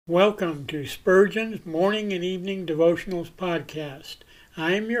Welcome to Spurgeon's Morning and Evening Devotionals Podcast.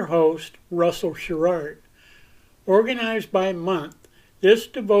 I am your host, Russell Sherrard. Organized by month, this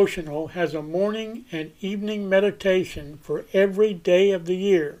devotional has a morning and evening meditation for every day of the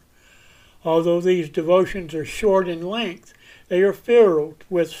year. Although these devotions are short in length, they are filled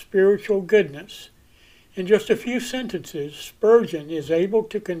with spiritual goodness. In just a few sentences, Spurgeon is able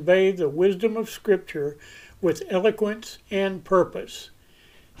to convey the wisdom of Scripture with eloquence and purpose.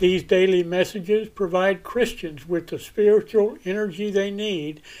 These daily messages provide Christians with the spiritual energy they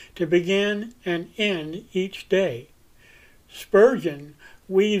need to begin and end each day. Spurgeon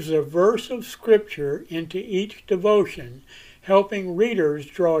weaves a verse of Scripture into each devotion, helping readers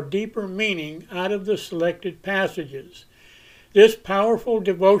draw deeper meaning out of the selected passages. This powerful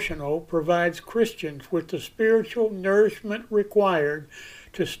devotional provides Christians with the spiritual nourishment required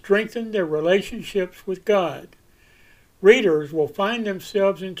to strengthen their relationships with God. Readers will find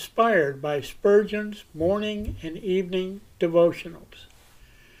themselves inspired by Spurgeon's morning and evening devotionals.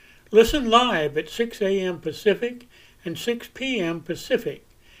 Listen live at 6 a.m. Pacific and 6 p.m. Pacific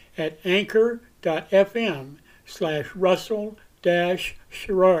at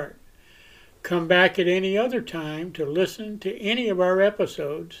anchor.fm/Russell-Sherrard. Come back at any other time to listen to any of our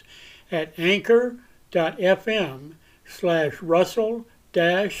episodes at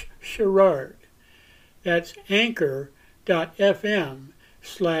anchor.fm/Russell-Sherrard. That's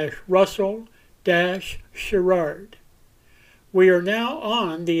anchor.fm/Russell-Sherrard. We are now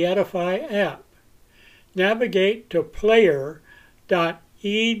on the Edify app. Navigate to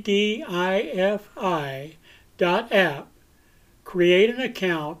player.edifi.app, create an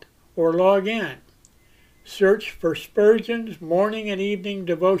account, or log in. Search for Spurgeon's Morning and Evening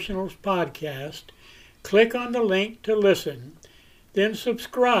Devotionals Podcast, click on the link to listen, then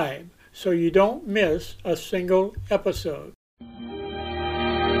subscribe so you don't miss a single episode.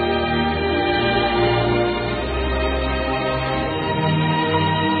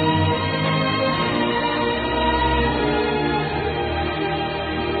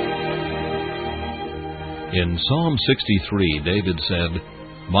 In Psalm 63, David said,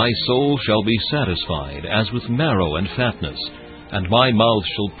 "My soul shall be satisfied as with marrow and fatness, and my mouth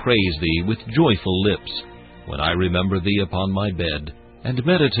shall praise thee with joyful lips, when I remember thee upon my bed, and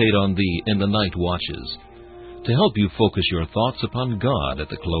meditate on thee in the night watches." To help you focus your thoughts upon God at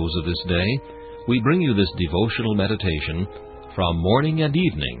the close of this day, we bring you this devotional meditation from Morning and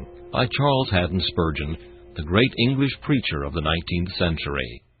Evening by Charles Haddon Spurgeon, the great English preacher of the 19th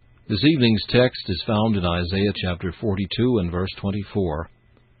century. This evening's text is found in Isaiah chapter 42 and verse 24.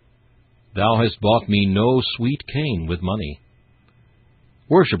 "Thou hast bought me no sweet cane with money."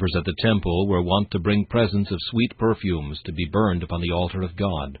 Worshippers at the temple were wont to bring presents of sweet perfumes to be burned upon the altar of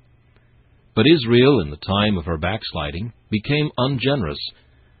God. But Israel, in the time of her backsliding, became ungenerous,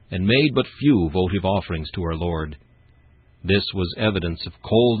 and made but few votive offerings to her Lord. This was evidence of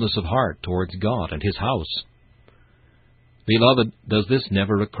coldness of heart towards God and His house. Beloved, does this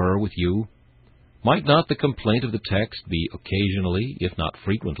never occur with you? Might not the complaint of the text be occasionally, if not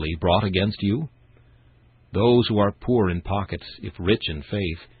frequently, brought against you? Those who are poor in pocket, if rich in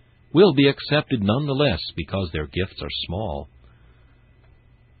faith, will be accepted none the less because their gifts are small.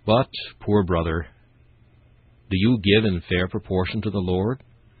 But, poor brother, do you give in fair proportion to the Lord?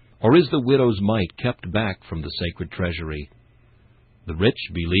 Or is the widow's mite kept back from the sacred treasury? The rich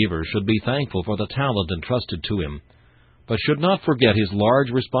believer should be thankful for the talent entrusted to him, but should not forget his large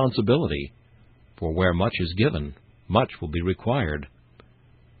responsibility, for where much is given, much will be required.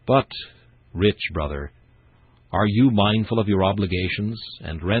 But, rich brother, are you mindful of your obligations,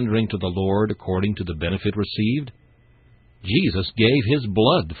 and rendering to the Lord according to the benefit received? Jesus gave His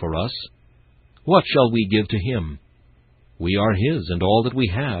blood for us. What shall we give to Him? We are His, and all that we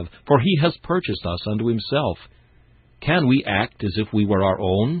have, for He has purchased us unto Himself. Can we act as if we were our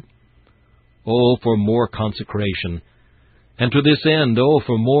own? Oh, for more consecration! And to this end, oh,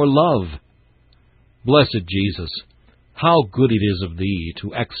 for more love! Blessed Jesus, how good it is of Thee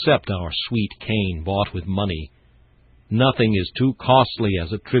to accept our sweet cane bought with money. Nothing is too costly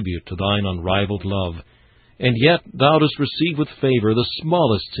as a tribute to Thine unrivaled love, and yet Thou dost receive with favor the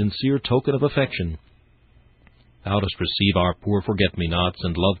smallest sincere token of affection. Thou dost receive our poor forget-me-nots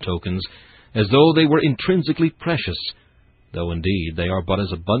and love tokens as though they were intrinsically precious, though indeed they are but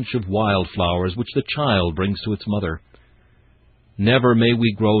as a bunch of wildflowers which the child brings to its mother. Never may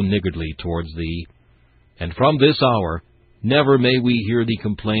we grow niggardly towards Thee, and from this hour never may we hear Thee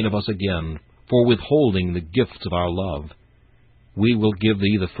complain of us again for withholding the gifts of our love. We will give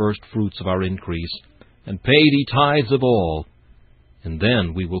Thee the first fruits of our increase, and pay Thee tithes of all, and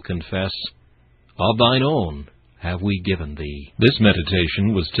then we will confess, "Of Thine own have we given thee. This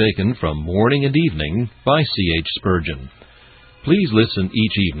meditation was taken from Morning and Evening by C.H. Spurgeon. Please listen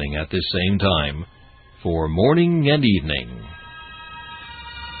each evening at this same time for Morning and Evening.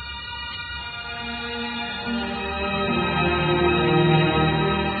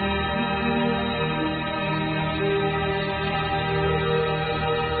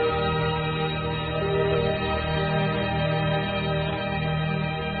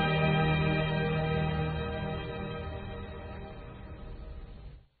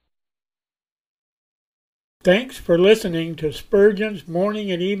 Thanks for listening to Spurgeon's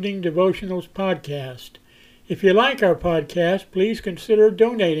Morning and Evening Devotionals podcast. If you like our podcast, please consider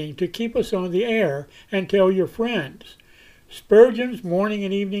donating to keep us on the air and tell your friends. Spurgeon's Morning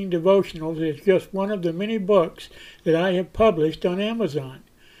and Evening Devotionals is just one of the many books that I have published on Amazon.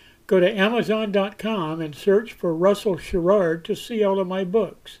 Go to Amazon.com and search for Russell Sherrard to see all of my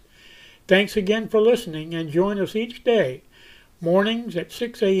books. Thanks again for listening, and join us each day, mornings at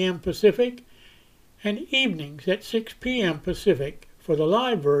 6 a.m. Pacific, and evenings at 6 p.m. Pacific for the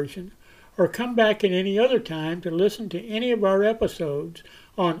live version, or come back at any other time to listen to any of our episodes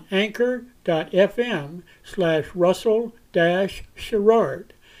on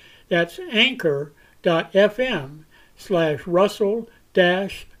anchor.fm/Russell-Sherrard. That's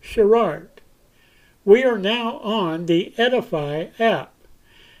anchor.fm/Russell-Sherrard. We are now on the Edify app.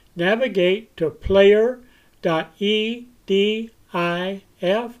 Navigate to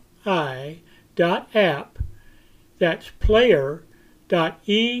player.edifi.app. That's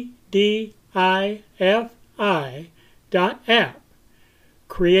player.edifi.app.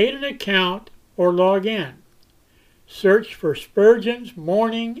 Create an account or log in. Search for Spurgeon's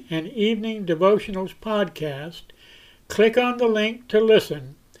Morning and Evening Devotionals podcast. Click on the link to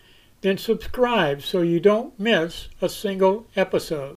listen, then subscribe so you don't miss a single episode.